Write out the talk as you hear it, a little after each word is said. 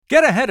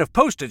Get ahead of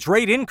postage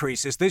rate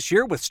increases this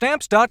year with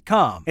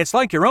Stamps.com. It's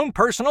like your own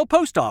personal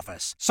post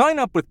office. Sign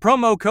up with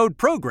promo code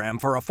PROGRAM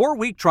for a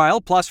 4-week trial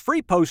plus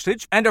free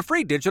postage and a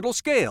free digital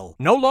scale.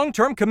 No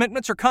long-term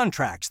commitments or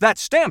contracts.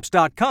 That's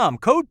Stamps.com,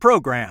 code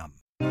PROGRAM.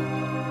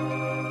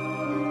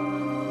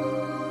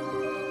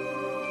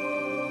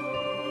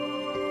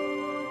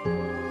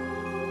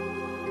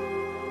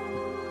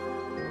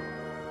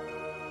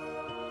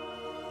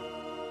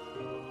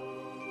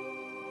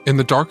 In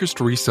the darkest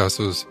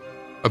recesses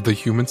of the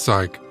human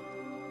psyche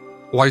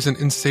lies an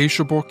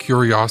insatiable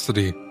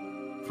curiosity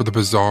for the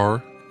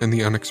bizarre and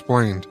the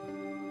unexplained,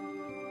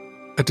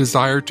 a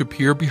desire to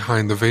peer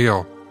behind the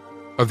veil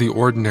of the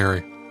ordinary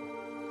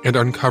and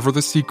uncover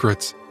the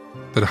secrets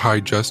that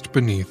hide just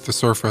beneath the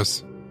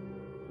surface.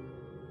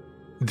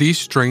 These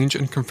strange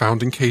and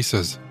confounding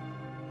cases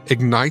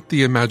ignite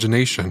the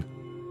imagination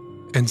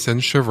and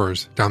send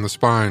shivers down the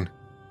spine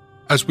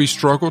as we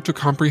struggle to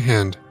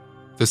comprehend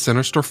the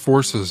sinister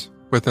forces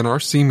within our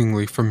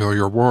seemingly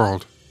familiar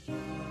world.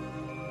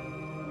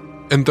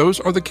 And those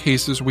are the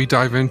cases we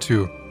dive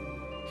into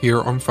here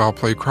on Foul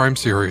Play Crime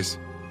Series.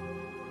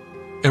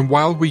 And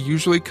while we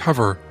usually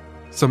cover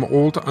some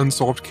old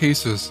unsolved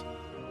cases,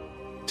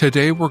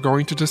 today we're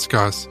going to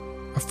discuss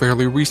a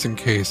fairly recent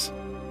case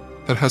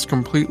that has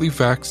completely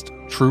vexed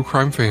true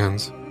crime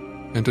fans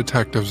and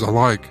detectives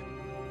alike.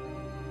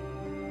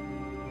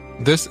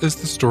 This is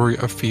the story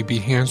of Phoebe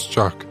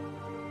Handsjuk,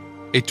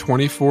 a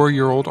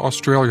 24-year-old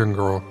Australian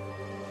girl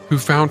who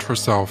found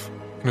herself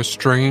in a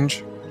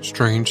strange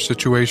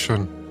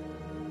situation.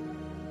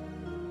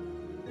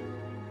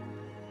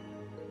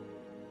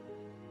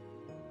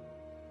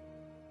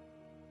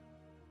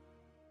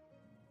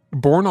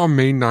 Born on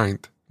May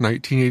 9th,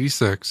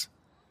 1986,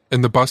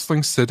 in the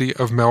bustling city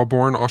of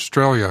Melbourne,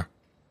 Australia,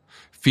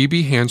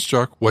 Phoebe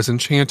Handsjuk was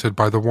enchanted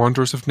by the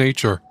wonders of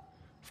nature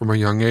from a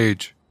young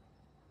age.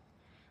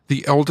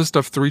 The eldest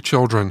of 3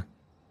 children,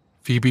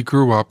 Phoebe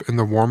grew up in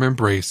the warm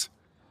embrace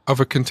of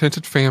a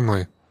contented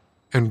family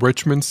in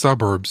Richmond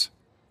suburbs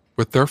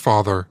with their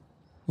father,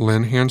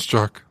 Lynn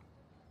Handsjuk.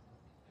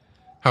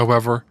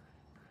 However,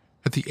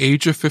 at the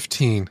age of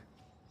 15,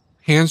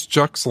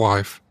 Handsjuk's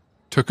life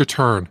took a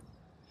turn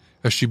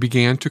as she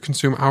began to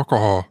consume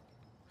alcohol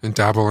and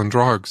dabble in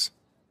drugs.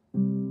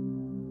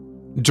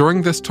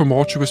 During this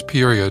tumultuous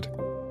period,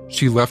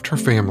 she left her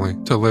family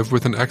to live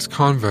with an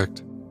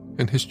ex-convict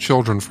and his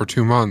children for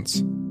 2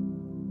 months.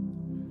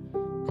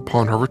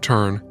 Upon her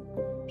return,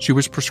 she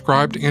was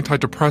prescribed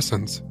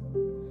antidepressants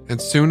and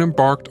soon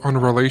embarked on a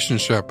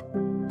relationship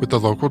with a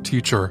local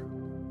teacher,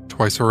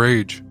 twice her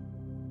age.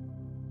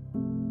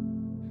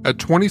 At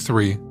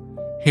 23,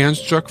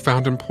 Handsjuk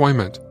found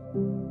employment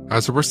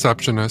as a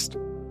receptionist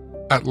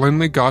at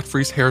Lindley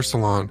Godfrey's hair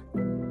salon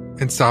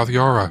in South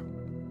Yarra.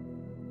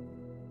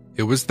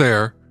 It was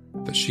there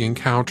that she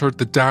encountered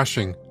the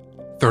dashing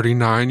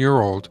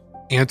 39-year-old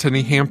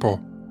Anthony Hampel,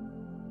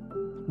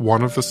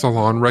 one of the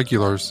salon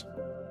regulars.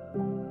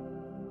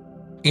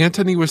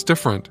 Anthony was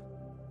different.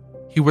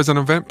 He was an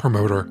event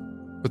promoter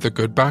with a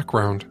good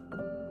background.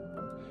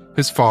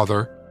 His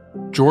father,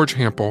 George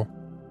Hampel,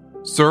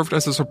 served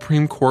as a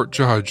Supreme Court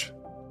judge,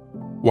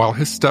 while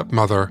his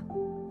stepmother,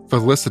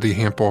 Felicity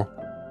Hampel,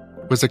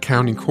 was a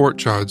county court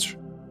judge.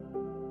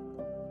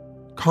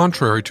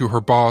 Contrary to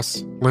her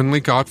boss, Lindley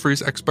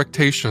Godfrey's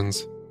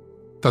expectations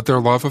that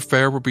their love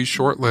affair would be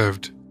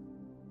short-lived,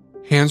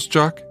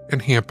 Handsjuk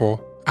and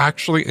Hampel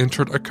actually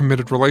entered a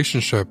committed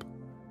relationship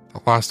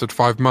that lasted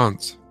 5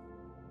 months,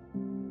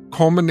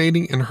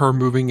 culminating in her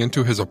moving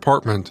into his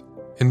apartment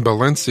in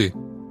Balenci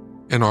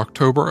in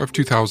October of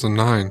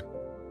 2009.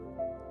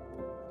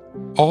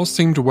 All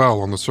seemed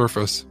well on the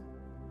surface,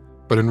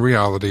 but in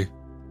reality,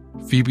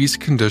 Phoebe's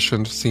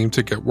condition seemed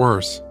to get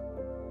worse.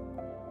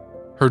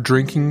 Her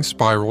drinking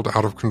spiraled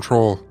out of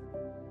control,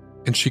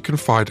 and she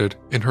confided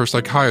in her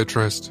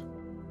psychiatrist,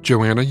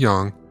 Joanna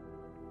Young,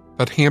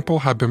 that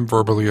Hampel had been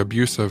verbally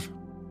abusive.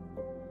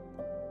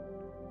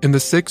 In the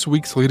 6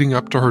 weeks leading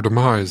up to her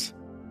demise,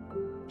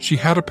 she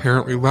had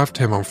apparently left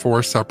him on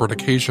 4 separate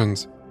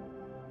occasions,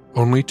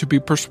 only to be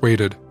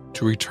persuaded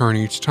to return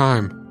each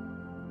time.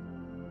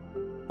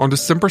 On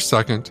December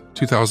 2nd,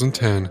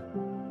 2010,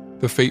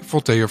 the fateful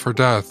day of her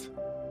death,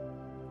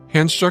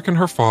 Handsjuk and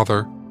her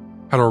father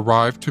had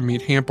arrived to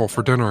meet Hampel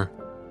for dinner.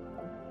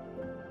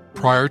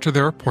 Prior to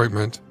their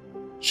appointment,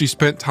 she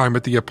spent time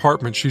at the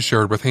apartment she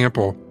shared with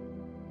Hampel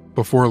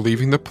before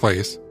leaving the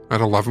place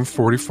at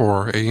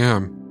 11:44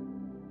 a.m.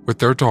 with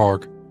their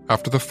dog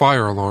after the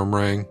fire alarm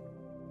rang.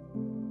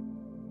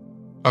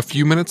 A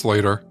few minutes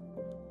later,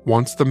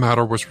 once the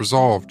matter was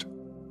resolved,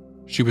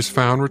 she was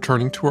found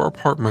returning to her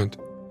apartment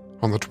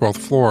on the 12th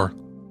floor.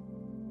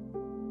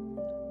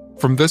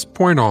 From this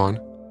point on,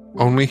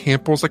 only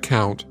Hampel's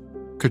account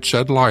could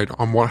shed light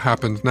on what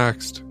happened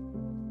next.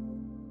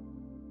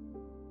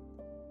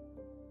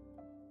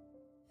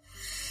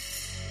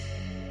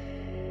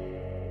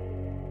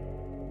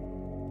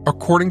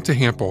 According to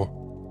Hampel,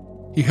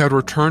 he had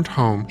returned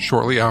home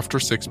shortly after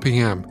 6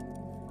 p.m.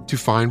 to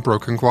find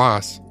broken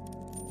glass,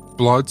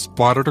 blood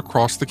splattered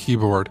across the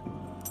keyboard,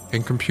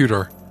 and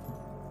computer,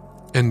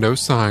 and no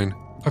sign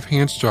of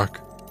Handsjuk.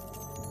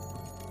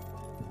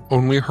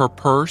 Only her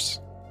purse,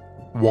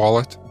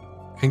 wallet,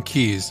 and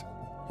keys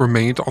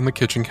remained on the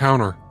kitchen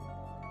counter,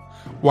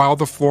 while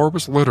the floor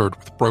was littered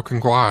with broken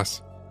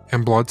glass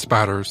and blood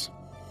spatters.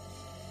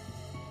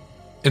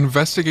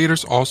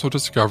 Investigators also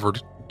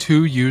discovered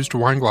 2 used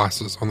wine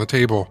glasses on the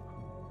table,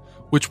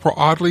 which were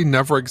oddly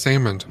never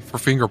examined for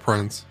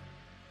fingerprints.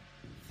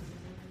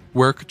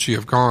 Where could she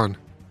have gone?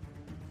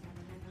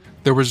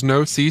 There was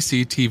no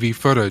CCTV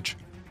footage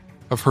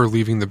of her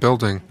leaving the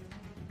building,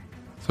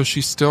 so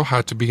she still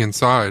had to be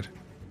inside.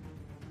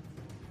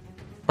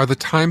 By the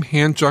time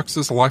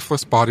Handsjuk's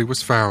lifeless body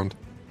was found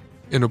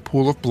in a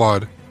pool of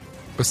blood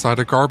beside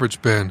a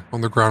garbage bin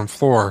on the ground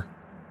floor,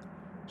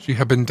 she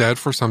had been dead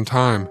for some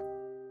time.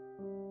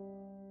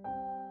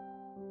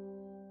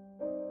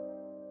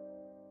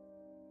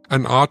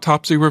 An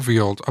autopsy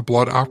revealed a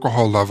blood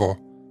alcohol level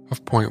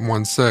of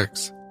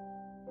 0.16,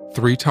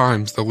 3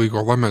 times the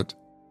legal limit,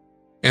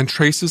 and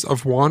traces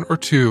of 1 or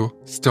 2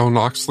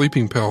 still-knocked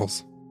sleeping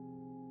pills,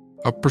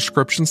 a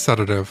prescription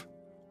sedative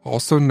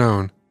also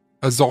known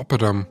as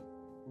zolpidem.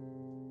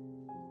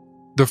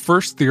 The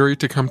first theory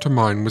to come to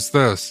mind was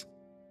this: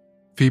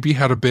 Phoebe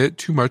had a bit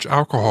too much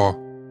alcohol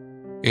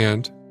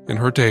and, in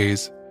her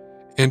daze,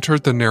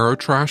 entered the narrow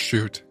trash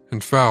chute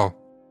and fell.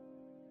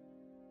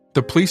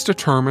 The police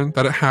determined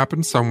that it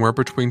happened somewhere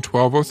between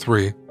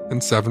 12:03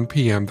 and 7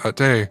 p.m. that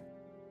day,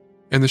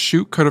 and the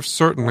chute could have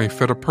certainly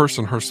fit a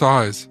person her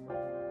size.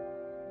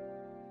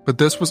 But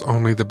this was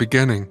only the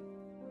beginning.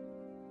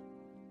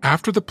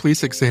 After the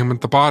police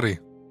examined the body,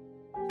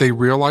 they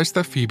realized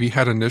that Phoebe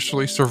had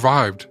initially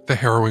survived the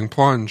harrowing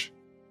plunge,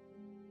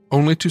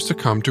 only to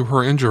succumb to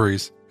her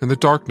injuries in the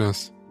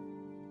darkness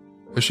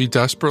as she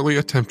desperately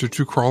attempted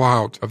to crawl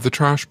out of the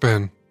trash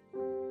bin.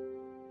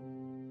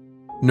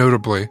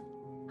 Notably,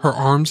 her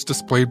arms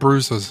displayed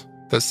bruises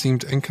that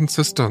seemed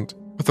inconsistent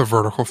with a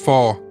vertical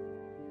fall.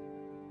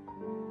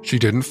 She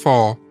didn't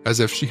fall as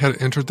if she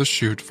had entered the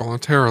chute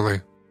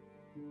voluntarily.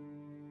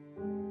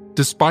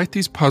 Despite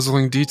these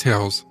puzzling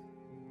details,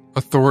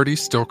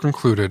 authorities still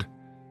concluded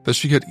that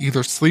she had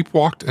either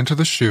sleepwalked into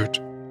the chute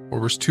or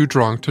was too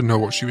drunk to know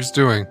what she was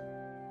doing.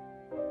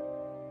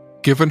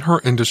 Given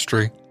her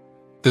industry,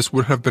 this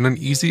would have been an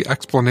easy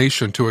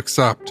explanation to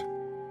accept,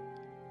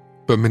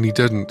 but many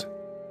didn't.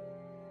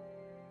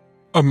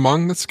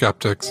 Among the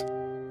skeptics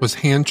was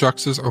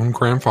Handsjuk's own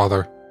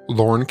grandfather,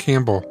 Lorne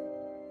Campbell,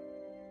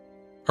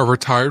 a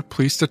retired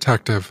police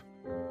detective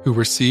who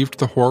received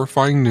the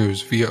horrifying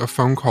news via a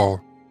phone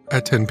call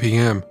at 10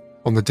 p.m.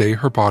 on the day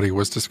her body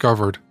was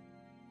discovered.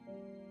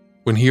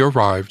 When he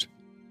arrived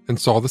and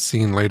saw the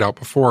scene laid out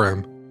before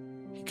him,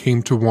 he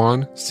came to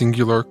one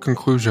singular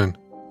conclusion: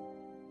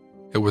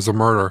 it was a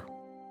murder.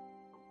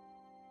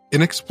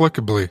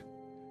 Inexplicably,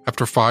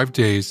 after 5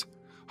 days,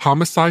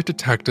 homicide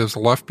detectives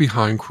left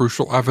behind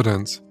crucial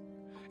evidence,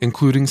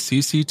 including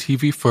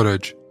CCTV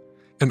footage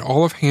and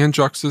all of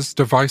Handsjuk's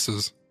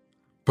devices,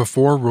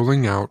 before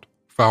ruling out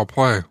foul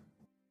play.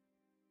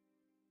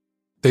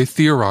 They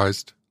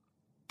theorized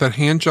that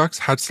Handsjuk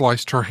had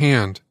sliced her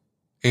hand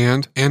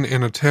and, in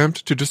an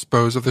attempt to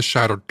dispose of the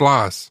shattered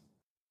glass,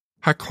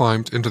 had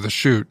climbed into the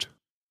chute.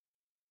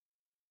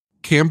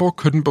 Campbell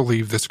couldn't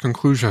believe this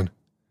conclusion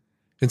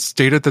and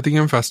stated that the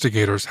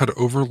investigators had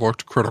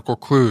overlooked critical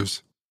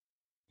clues,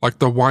 like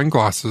the wine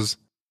glasses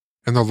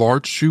and the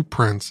large shoe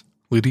prints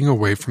leading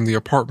away from the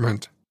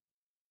apartment.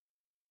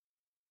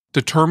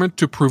 Determined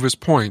to prove his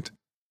point,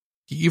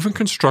 he even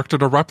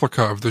constructed a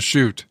replica of the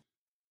chute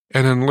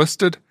and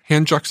enlisted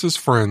Handsjuk's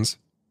friends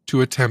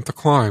to attempt the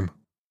climb.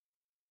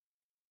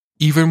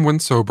 Even when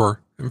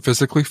sober and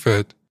physically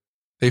fit,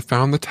 they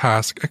found the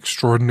task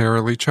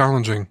extraordinarily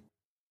challenging.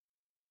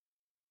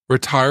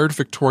 Retired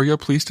Victoria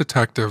Police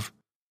Detective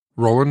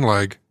Roland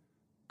Legg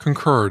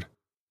concurred,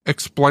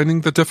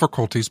 explaining the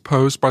difficulties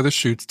posed by the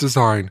chute's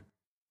design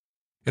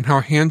and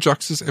how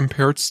Handsjuk's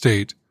impaired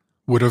state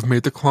would have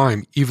made the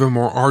climb even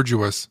more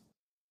arduous.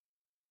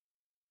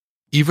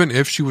 Even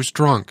if she was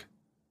drunk,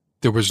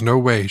 there was no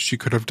way she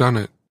could have done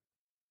it,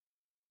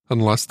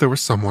 unless there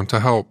was someone to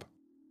help.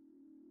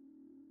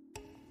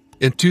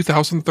 In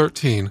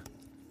 2013,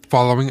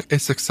 following a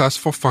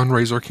successful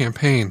fundraiser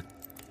campaign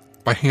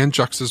by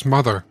Handsjuk's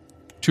mother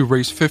to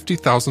raise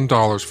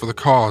 $50,000 for the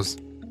cause,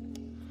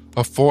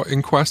 a full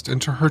inquest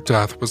into her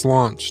death was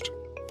launched.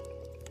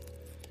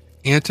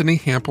 Anthony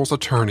Hampel's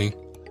attorney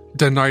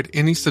denied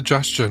any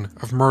suggestion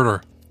of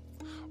murder,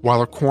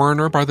 while a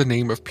coroner by the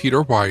name of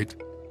Peter White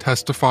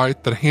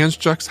testified that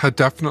Handsjuk had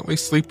definitely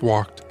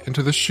sleepwalked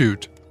into the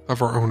chute of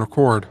her own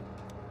accord.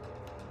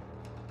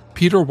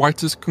 Peter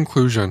White's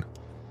conclusion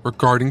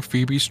regarding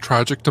Phoebe's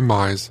tragic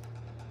demise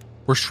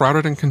were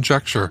shrouded in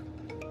conjecture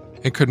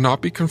and could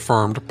not be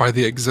confirmed by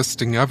the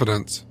existing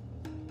evidence.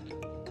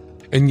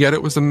 And yet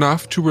it was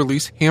enough to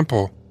release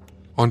Hampel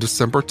on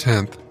December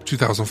 10,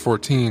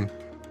 2014.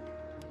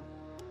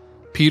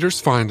 Peter's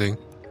finding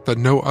that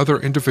no other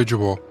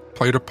individual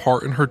played a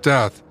part in her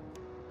death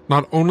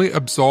not only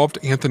absolved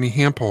Anthony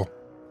Hampel,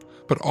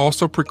 but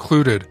also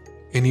precluded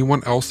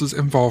anyone else's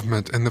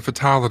involvement in the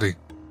fatality.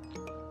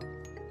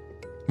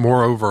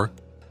 Moreover,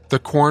 the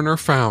coroner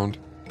found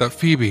that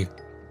Phoebe,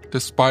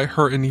 despite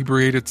her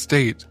inebriated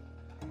state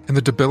and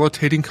the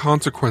debilitating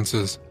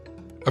consequences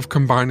of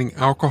combining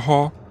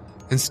alcohol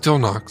and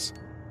Stilnox,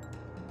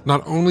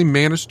 not only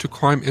managed to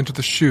climb into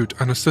the chute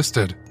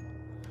unassisted,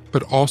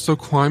 but also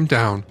climbed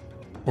down,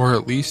 or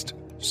at least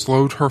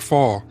slowed her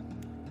fall,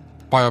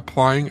 by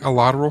applying a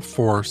lateral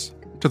force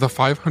to the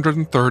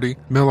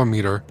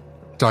 530mm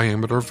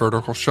diameter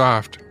vertical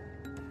shaft.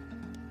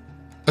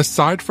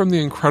 Aside from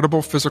the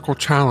incredible physical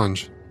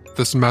challenge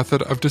this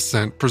method of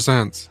descent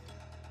presents,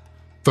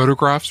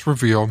 photographs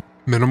reveal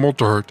minimal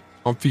dirt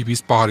on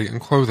Phoebe's body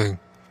and clothing,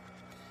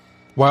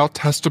 while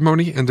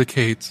testimony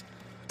indicates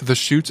that the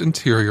chute's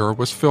interior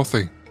was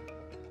filthy.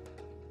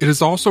 It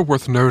is also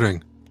worth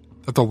noting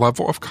that the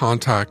level of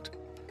contact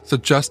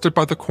suggested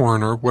by the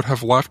coroner would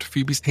have left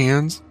Phoebe's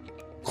hands,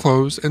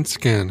 clothes, and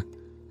skin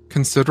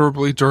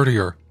considerably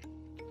dirtier,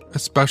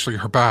 especially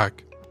her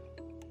back.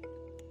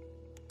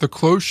 The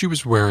clothes she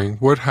was wearing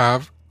would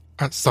have,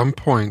 at some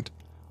point,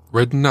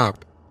 ridden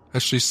up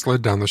as she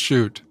slid down the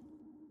chute.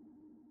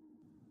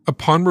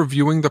 Upon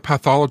reviewing the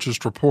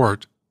pathologist's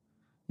report,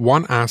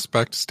 one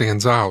aspect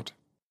stands out.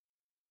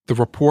 The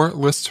report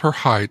lists her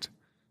height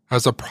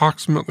as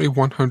approximately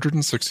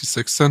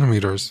 166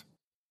 centimeters.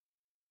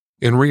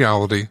 In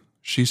reality,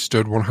 she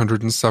stood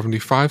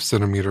 175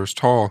 centimeters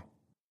tall.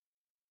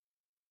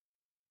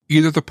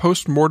 Either the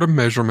post-mortem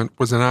measurement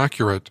was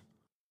inaccurate,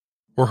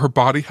 or her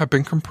body had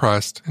been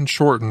compressed and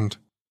shortened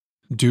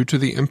due to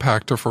the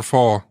impact of her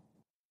fall.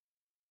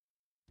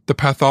 The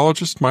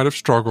pathologist might have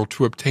struggled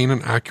to obtain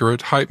an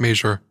accurate height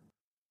measure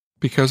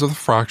because of the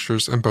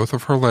fractures in both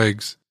of her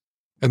legs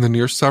and the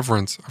near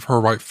severance of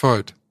her right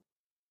foot,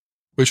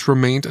 which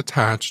remained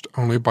attached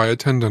only by a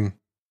tendon.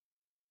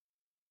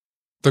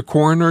 The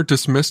coroner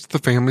dismissed the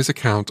family's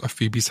account of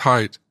Phoebe's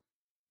height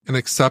and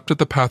accepted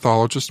the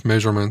pathologist's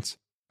measurements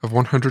of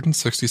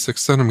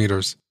 166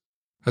 centimeters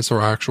as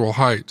her actual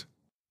height.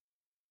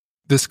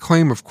 This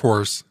claim, of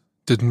course,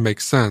 didn't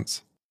make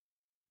sense,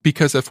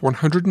 because if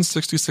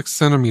 166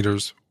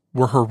 centimeters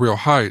were her real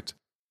height,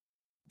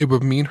 it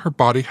would mean her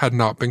body had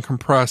not been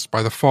compressed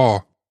by the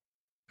fall,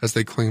 as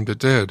they claimed it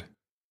did.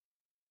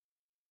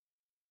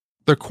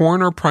 The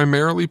coroner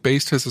primarily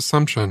based his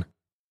assumption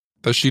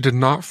that she did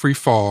not free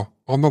fall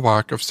on the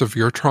lack of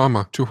severe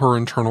trauma to her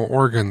internal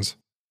organs.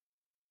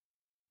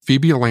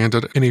 Phoebe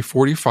landed in a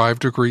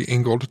 45-degree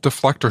angled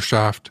deflector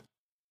shaft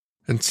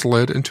and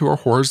slid into a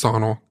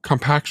horizontal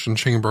compaction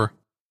chamber.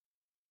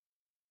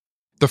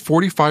 The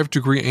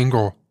 45-degree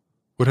angle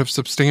would have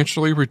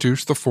substantially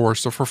reduced the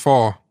force of her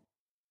fall.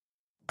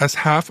 As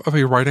half of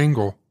a right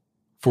angle,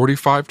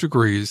 45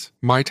 degrees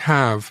might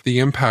have the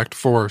impact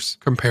force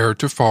compared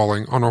to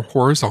falling on a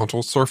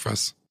horizontal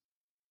surface.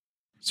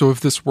 So if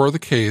this were the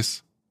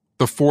case,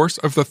 the force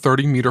of the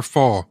 30-meter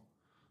fall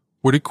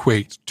would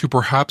equate to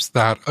perhaps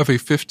that of a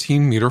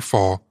 15-meter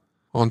fall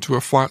onto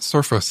a flat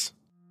surface.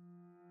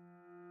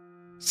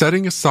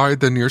 Setting aside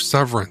the near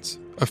severance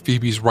of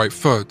Phoebe's right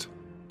foot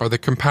by the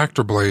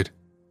compactor blade,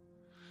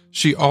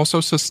 she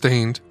also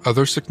sustained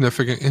other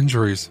significant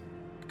injuries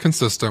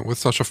consistent with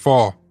such a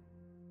fall,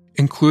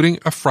 including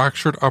a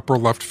fractured upper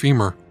left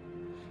femur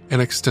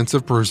and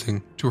extensive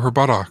bruising to her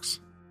buttocks.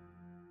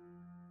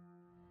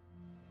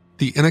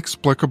 The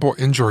inexplicable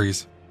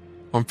injuries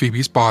on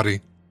Phoebe's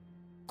body,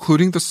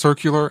 including the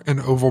circular and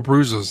oval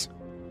bruises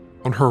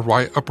on her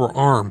right upper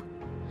arm,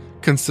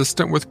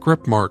 consistent with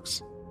grip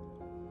marks,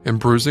 and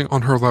bruising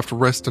on her left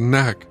wrist and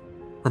neck,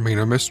 remain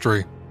a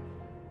mystery.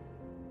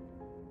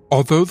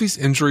 Although these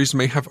injuries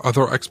may have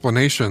other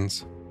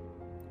explanations,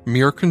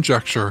 mere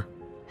conjecture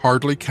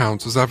hardly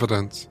counts as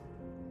evidence.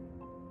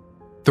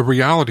 The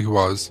reality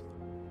was,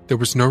 there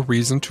was no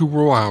reason to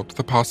rule out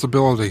the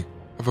possibility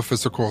of a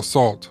physical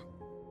assault.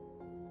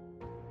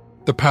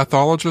 The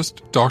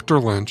pathologist, Dr.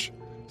 Lynch,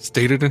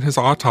 stated in his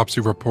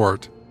autopsy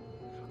report,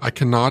 "I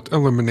cannot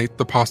eliminate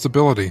the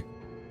possibility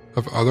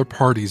of other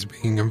parties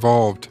being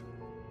involved."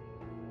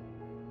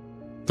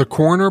 The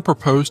coroner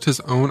proposed his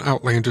own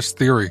outlandish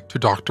theory to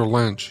Dr.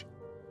 Lynch,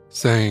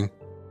 saying,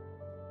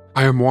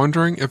 "I am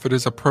wondering if it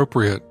is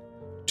appropriate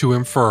to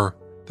infer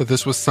that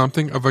this was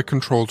something of a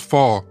controlled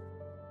fall,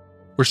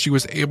 where she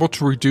was able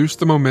to reduce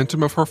the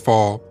momentum of her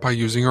fall by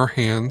using her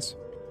hands,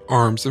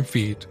 arms, and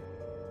feet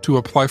to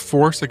apply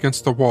force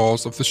against the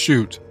walls of the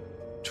chute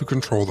to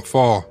control the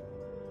fall."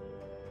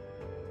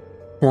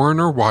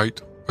 Coroner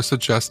White was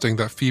suggesting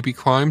that Phoebe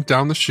climbed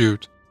down the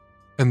chute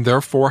and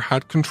therefore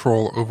had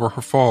control over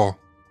her fall.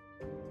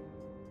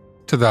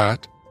 To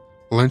that,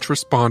 Lynch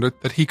responded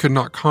that he could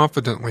not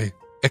confidently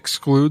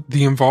exclude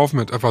the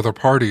involvement of other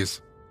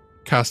parties,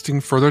 casting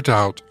further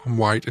doubt on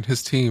White and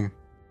his team.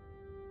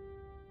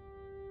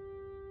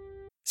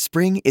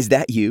 Spring, is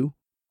that you?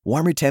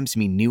 Warmer temps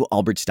mean new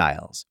Allbirds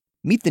styles.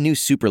 Meet the new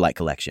Superlight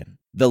collection,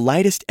 the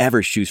lightest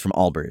ever shoes from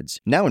Allbirds,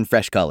 now in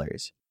fresh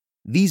colors.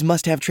 These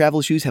must-have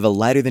travel shoes have a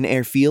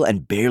lighter-than-air feel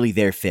and barely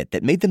there fit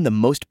that made them the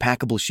most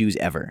packable shoes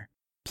ever.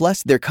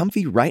 Plus, they're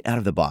comfy right out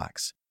of the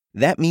box.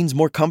 That means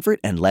more comfort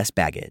and less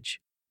baggage.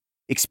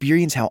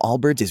 Experience how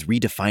Allbirds is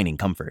redefining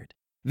comfort.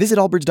 Visit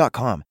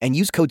allbirds.com and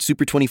use code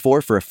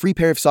SUPER24 for a free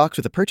pair of socks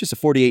with a purchase of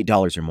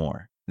 $48 or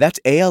more. That's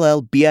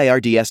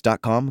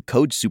ALLBIRDS.com,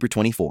 code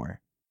SUPER24.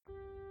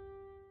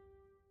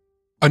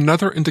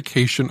 Another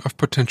indication of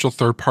potential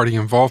third-party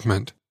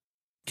involvement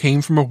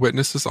came from a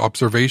witness's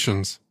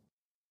observations.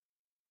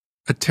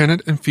 A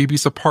tenant in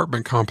Phoebe's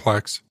apartment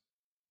complex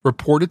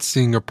reported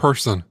seeing a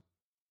person,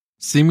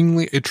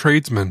 seemingly a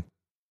tradesman,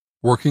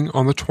 working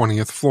on the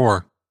 20th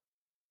floor,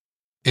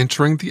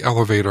 entering the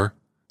elevator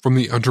from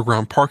the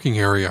underground parking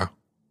area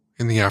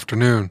in the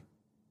afternoon.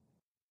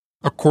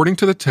 According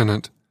to the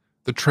tenant,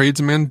 the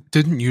tradesman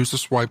didn't use a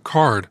swipe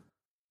card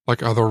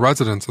like other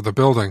residents of the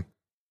building,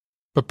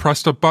 but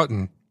pressed a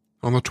button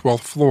on the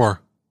 12th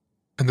floor,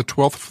 and the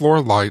 12th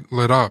floor light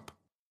lit up.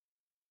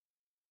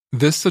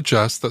 This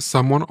suggests that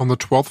someone on the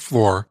 12th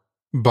floor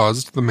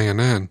buzzed the man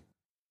in.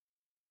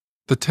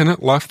 The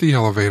tenant left the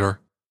elevator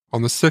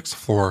on the 6th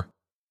floor,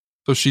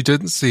 so she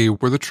didn't see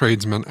where the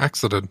tradesman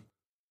exited.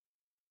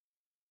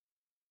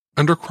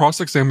 Under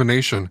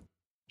cross-examination,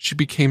 she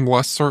became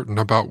less certain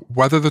about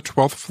whether the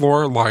 12th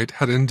floor light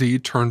had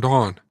indeed turned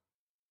on.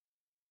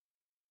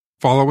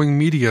 Following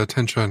media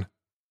attention,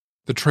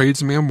 the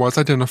tradesman was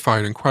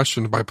identified and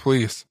questioned by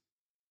police.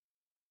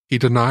 He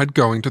denied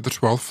going to the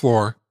 12th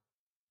floor,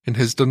 and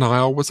his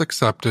denial was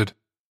accepted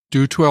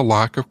due to a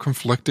lack of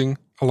conflicting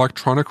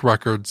electronic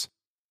records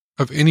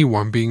of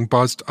anyone being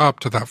buzzed up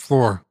to that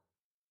floor.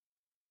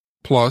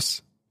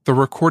 Plus, the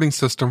recording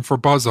system for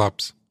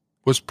buzz-ups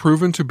was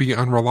proven to be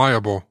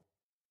unreliable,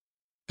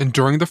 and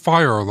during the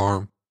fire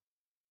alarm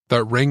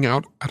that rang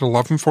out at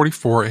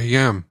 11:44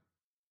 a.m.,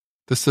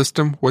 the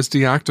system was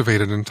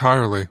deactivated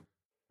entirely.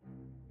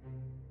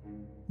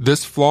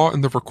 This flaw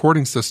in the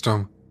recording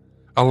system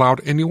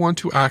allowed anyone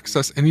to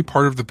access any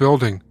part of the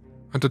building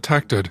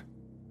undetected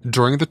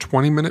during the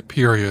 20-minute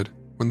period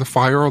when the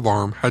fire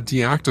alarm had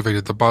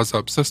deactivated the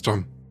buzz-up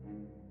system.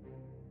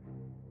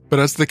 But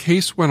as the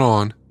case went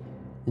on,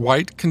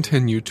 White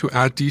continued to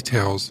add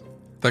details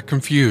that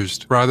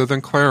confused rather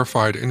than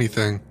clarified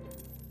anything.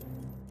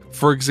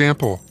 For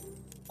example,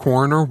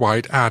 Coroner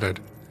White added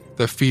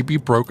that Phoebe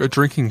broke a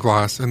drinking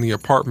glass in the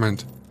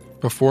apartment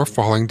before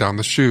falling down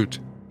the chute,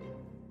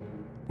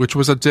 which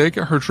was a dig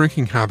at her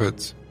drinking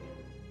habits,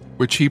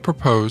 which he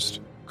proposed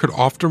could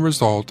often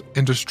result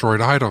in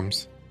destroyed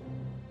items.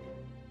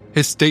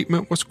 His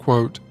statement was,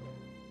 quote,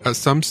 "At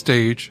some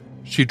stage,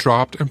 she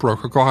dropped and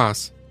broke a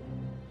glass.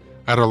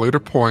 At a later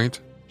point,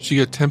 she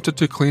attempted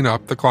to clean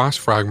up the glass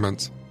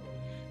fragments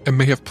and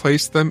may have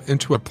placed them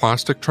into a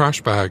plastic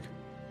trash bag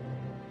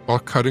while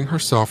cutting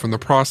herself in the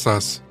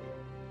process."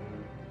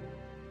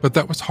 But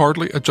that was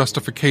hardly a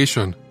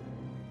justification.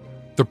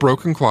 The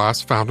broken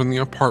glass found in the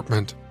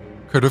apartment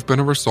could have been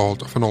a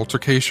result of an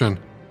altercation,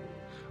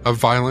 a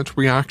violent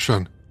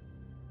reaction,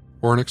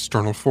 or an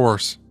external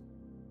force.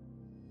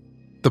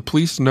 The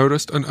police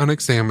noticed an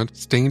unexamined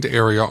stained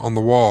area on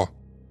the wall,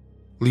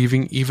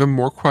 leaving even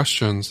more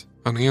questions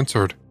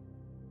unanswered.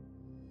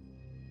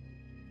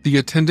 The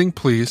attending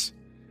police,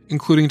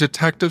 including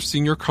Detective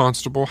Senior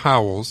Constable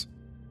Howells,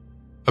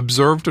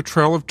 observed a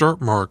trail of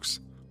dirt marks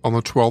on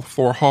the 12th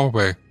floor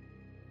hallway,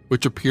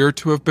 which appeared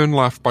to have been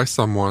left by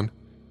someone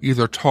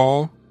either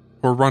tall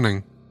or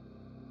running.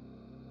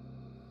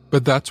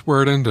 But that's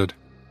where it ended.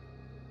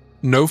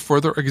 No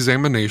further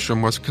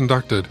examination was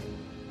conducted,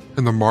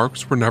 and the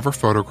marks were never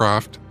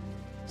photographed,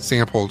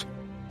 sampled,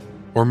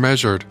 or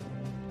measured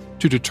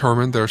to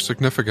determine their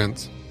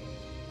significance.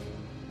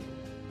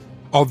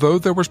 Although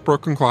there was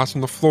broken glass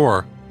on the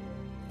floor,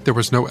 there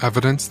was no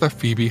evidence that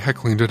Phoebe had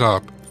cleaned it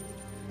up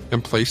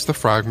and placed the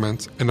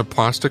fragments in a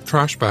plastic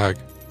trash bag.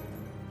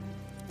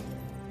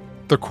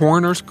 The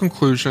coroner's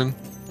conclusion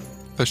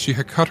that she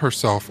had cut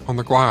herself on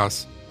the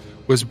glass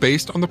was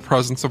based on the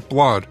presence of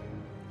blood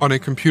on a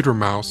computer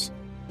mouse,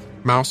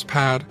 mouse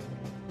pad,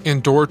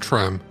 and door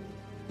trim,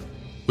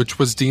 which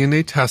was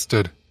DNA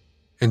tested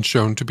and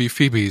shown to be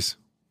Phoebe's.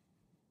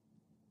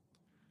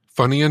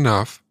 Funny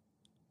enough,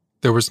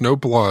 there was no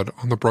blood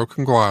on the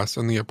broken glass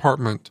in the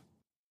apartment.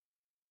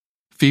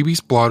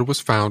 Phoebe's blood was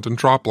found in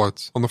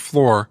droplets on the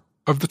floor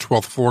of the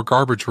 12th floor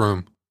garbage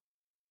room,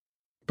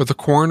 but the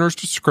coroner's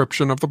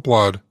description of the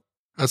blood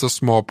as a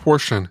small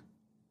portion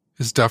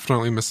is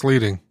definitely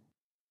misleading.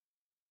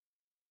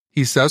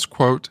 He says,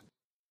 quote,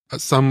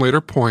 "At some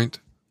later point,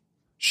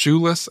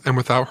 shoeless and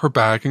without her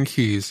bag and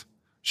keys,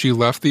 she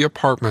left the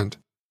apartment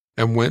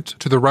and went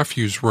to the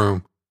refuse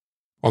room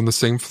on the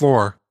same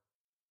floor,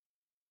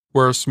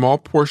 where a small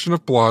portion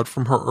of blood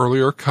from her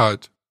earlier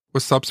cut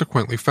was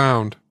subsequently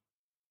found.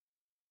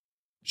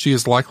 She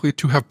is likely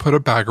to have put a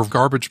bag of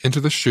garbage into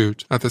the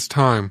chute at this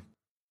time."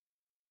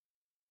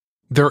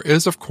 There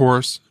is, of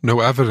course,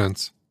 no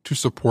evidence to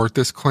support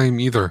this claim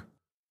either,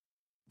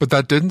 but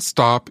that didn't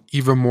stop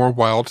even more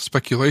wild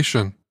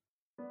speculation.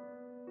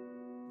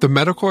 The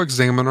medical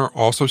examiner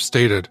also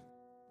stated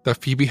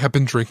that Phoebe had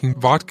been drinking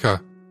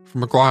vodka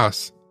from a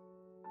glass.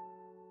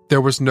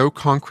 There was no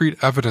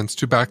concrete evidence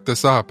to back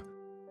this up,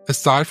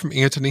 aside from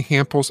Anthony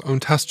Hampel's own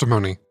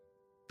testimony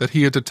that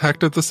he had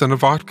detected the scent of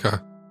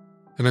vodka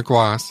in a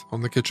glass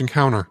on the kitchen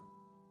counter.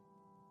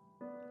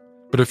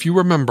 But if you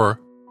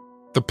remember,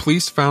 the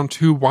police found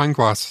 2 wine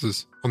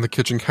glasses on the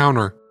kitchen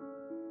counter,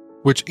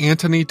 which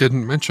Anthony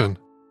didn't mention.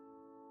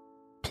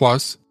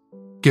 Plus,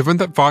 given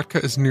that vodka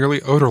is nearly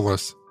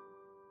odorless,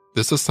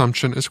 this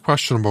assumption is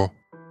questionable.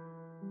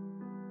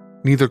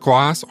 Neither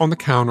glass on the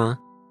counter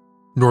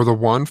nor the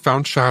one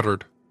found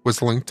shattered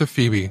was linked to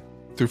Phoebe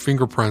through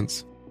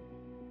fingerprints.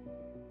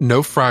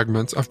 No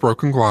fragments of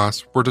broken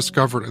glass were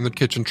discovered in the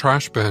kitchen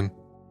trash bin,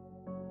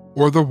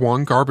 or the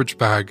one garbage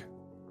bag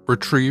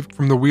retrieved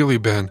from the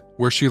wheelie bin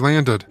where she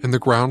landed in the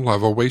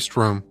ground-level waste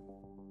room.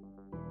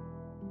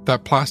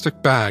 That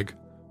plastic bag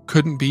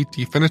couldn't be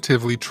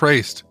definitively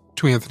traced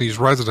to Anthony's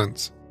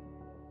residence.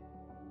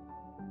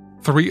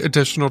 3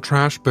 additional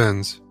trash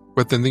bins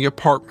within the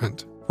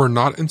apartment were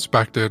not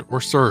inspected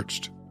or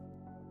searched,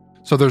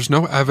 so there's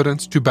no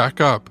evidence to back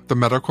up the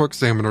medical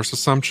examiner's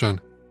assumption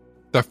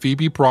that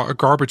Phoebe brought a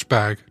garbage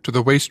bag to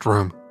the waste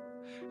room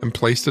and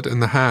placed it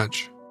in the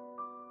hatch.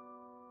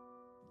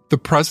 The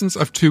presence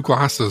of 2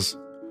 glasses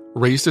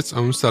raised its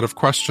own set of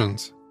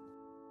questions,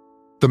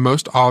 the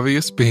most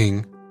obvious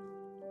being,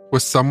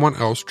 was someone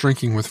else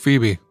drinking with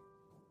Phoebe?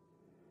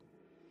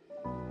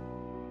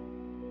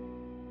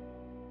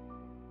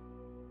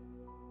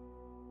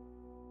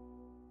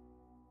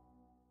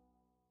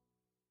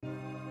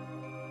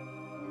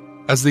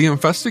 As the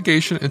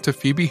investigation into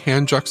Phoebe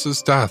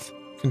Handsjuk's death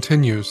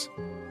continues,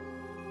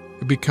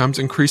 it becomes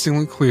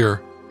increasingly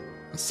clear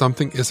that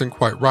something isn't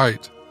quite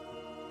right.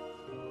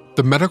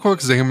 The medical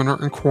examiner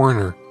and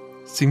coroner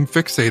seem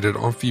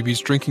fixated on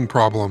Phoebe's drinking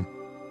problem.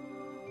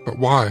 But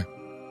why?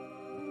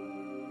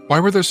 Why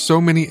were there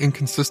so many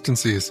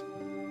inconsistencies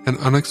and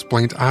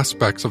unexplained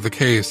aspects of the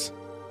case?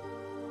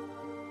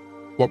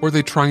 What were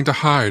they trying to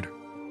hide?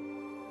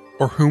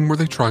 Or whom were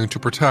they trying to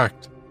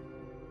protect?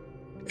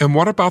 And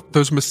what about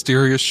those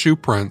mysterious shoe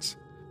prints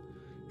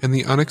and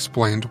the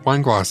unexplained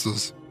wine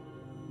glasses?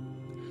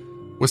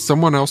 Was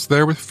someone else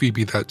there with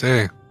Phoebe that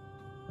day?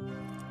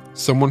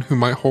 Someone who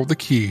might hold the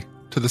key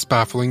to this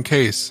baffling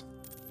case?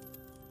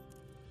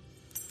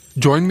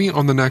 Join me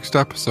on the next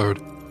episode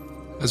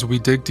as we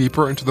dig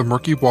deeper into the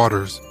murky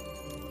waters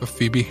of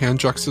Phoebe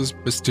Handsjuk's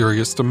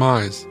mysterious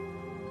demise.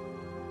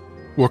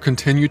 We'll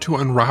continue to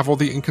unravel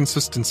the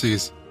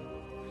inconsistencies,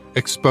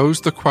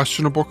 expose the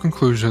questionable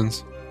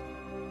conclusions,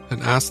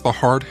 and ask the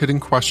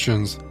hard-hitting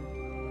questions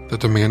that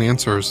demand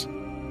answers.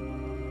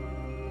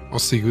 I'll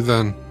see you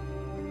then.